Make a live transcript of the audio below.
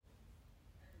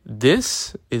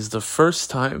This is the first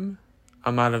time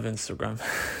I'm out of Instagram.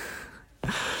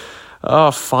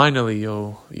 Oh, finally,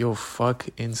 yo, fuck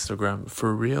Instagram.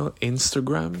 For real,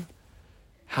 Instagram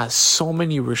has so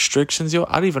many restrictions, yo.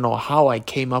 I don't even know how I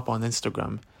came up on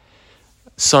Instagram.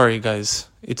 Sorry, guys.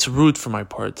 It's rude for my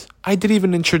part. I didn't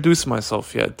even introduce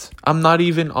myself yet. I'm not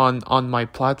even on my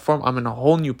platform. I'm in a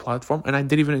whole new platform, and I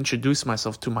didn't even introduce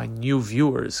myself to my new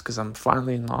viewers because I'm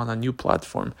finally on a new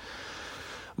platform.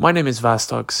 My name is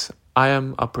Vastox. I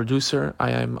am a producer.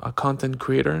 I am a content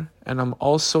creator, and I'm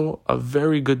also a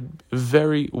very good,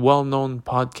 very well-known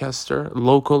podcaster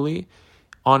locally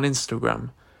on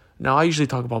Instagram. Now, I usually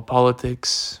talk about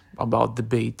politics, about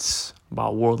debates,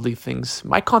 about worldly things.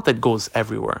 My content goes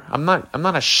everywhere. I'm not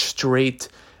a straight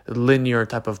linear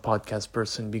type of podcast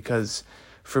person because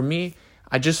for me,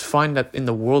 I just find that in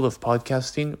the world of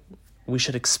podcasting, we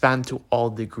should expand to all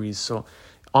degrees. So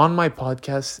on my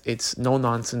podcast, it's no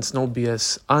nonsense, no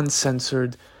BS,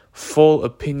 uncensored, full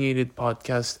opinionated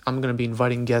podcast. I'm going to be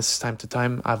inviting guests time to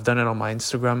time. I've done it on my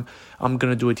Instagram. I'm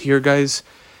going to do it here, guys.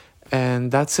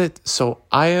 And that's it. So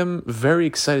I am very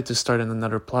excited to start on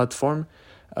another platform.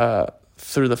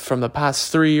 From the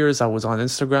past 3 years I was on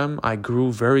Instagram, I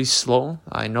grew very slow.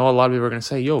 I know a lot of people are going to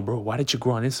say, yo, bro, why did you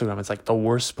grow on Instagram? It's like the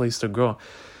worst place to grow.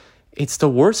 It's the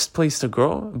worst place to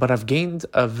grow, but I've gained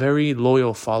a very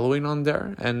loyal following on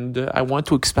there, and I want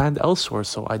to expand elsewhere.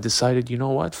 So I decided, you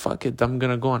know what? Fuck it. I'm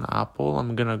going to go on Apple.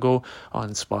 I'm going to go on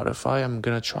Spotify. I'm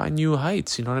going to try new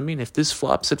heights. You know what I mean? If this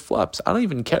flops, it flops. I don't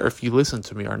even care if you listen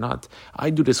to me or not. I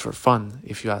do this for fun,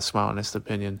 if you ask my honest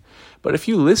opinion. But if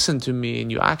you listen to me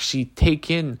and you actually take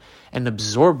in and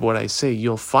absorb what I say,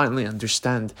 you'll finally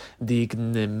understand the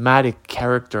enigmatic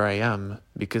character I am,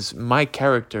 because my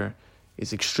character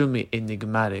is extremely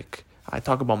enigmatic. I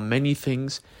talk about many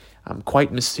things. I'm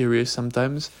quite mysterious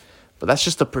sometimes, but that's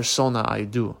just the persona I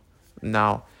do.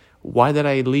 Now, why did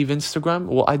I leave Instagram?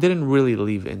 Well, I didn't really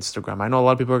leave Instagram. I know a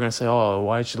lot of people are going to say, oh,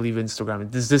 why did you leave Instagram?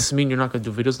 Does this mean you're not going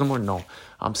to do videos no more? No,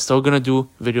 I'm still going to do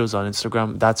videos on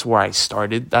Instagram. That's where I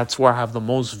started. That's where I have the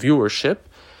most viewership.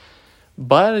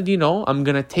 But, I'm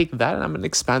going to take that and I'm going to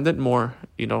expand it more.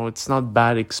 It's not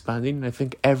bad expanding. I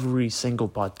think every single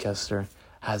podcaster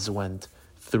has went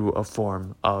through a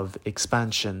form of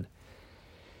expansion.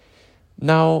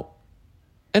 Now,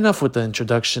 enough with the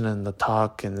introduction and the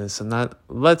talk and this and that.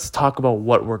 Let's talk about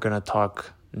what we're going to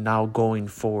talk now going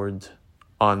forward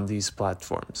on these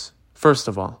platforms. First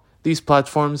of all, the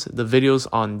videos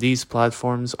on these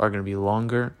platforms are going to be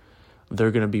longer.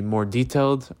 They're going to be more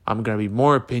detailed. I'm going to be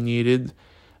more opinionated.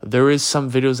 There is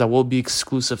some videos that will be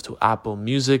exclusive to Apple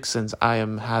Music, since I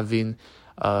am having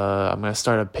I'm going to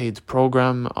start a paid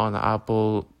program on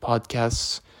Apple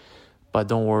Podcasts, but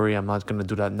don't worry, I'm not going to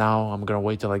do that now. I'm going to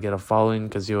wait till I get a following,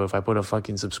 because, if I put a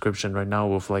fucking subscription right now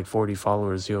with like 40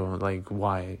 followers, like,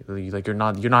 why? Like, you're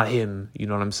not him, you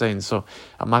know what I'm saying? So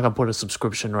I'm not going to put a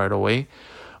subscription right away,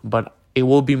 but it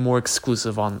will be more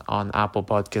exclusive on Apple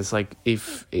Podcasts.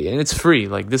 And it's free.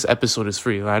 Like, this episode is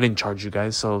free. I didn't charge you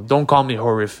guys, so don't call me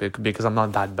horrific, because I'm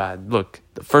not that bad. Look,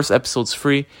 the first episode's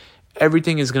free.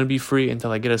 Everything is going to be free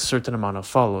until I get a certain amount of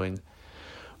following.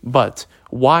 But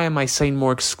why am I saying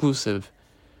more exclusive?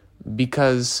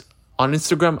 Because on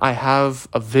Instagram, I have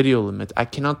a video limit. I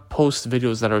cannot post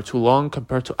videos that are too long.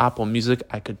 Compared to Apple Music,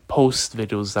 I could post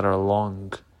videos that are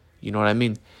long. You know what I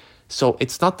mean? So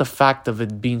it's not the fact of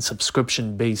it being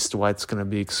subscription-based why it's going to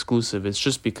be exclusive. It's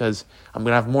just because I'm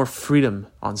going to have more freedom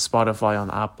on Spotify,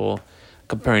 on Apple,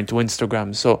 comparing to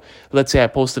Instagram. So let's say I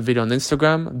post a video on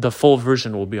Instagram, the full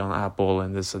version will be on Apple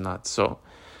and this and that. So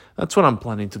that's what I'm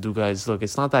planning to do, guys. Look,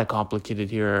 it's not that complicated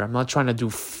here. I'm not trying to do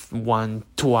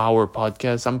 1-2 hour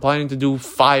podcasts. I'm planning to do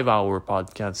 5-hour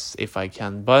podcasts if I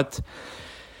can, but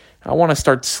I want to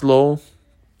start slow.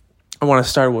 I want to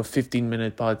start with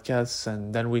 15-minute podcasts,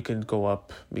 and then we can go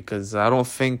up, because I don't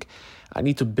think I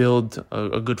need to build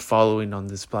a good following on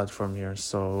this platform here.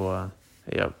 So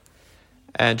yeah.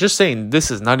 And just saying, this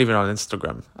is not even on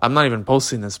Instagram. I'm not even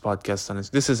posting this podcast on it.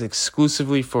 This is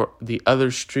exclusively for the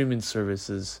other streaming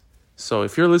services. So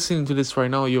if you're listening to this right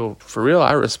now, for real,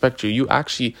 I respect you. You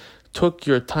actually took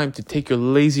your time to take your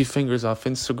lazy fingers off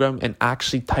Instagram and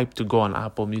actually type to go on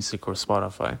Apple Music or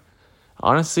Spotify.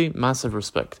 Honestly, massive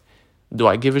respect. Do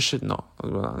I give a shit? No,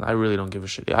 I really don't give a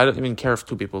shit. I don't even care if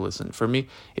 2 people listen. For me,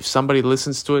 if somebody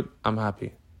listens to it, I'm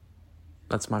happy.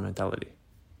 That's my mentality.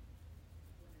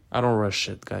 I don't rush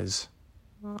shit, guys.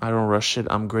 I don't rush shit.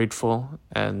 I'm grateful,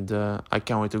 and I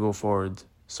can't wait to go forward.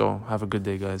 So have a good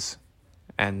day, guys,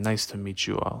 and nice to meet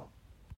you all.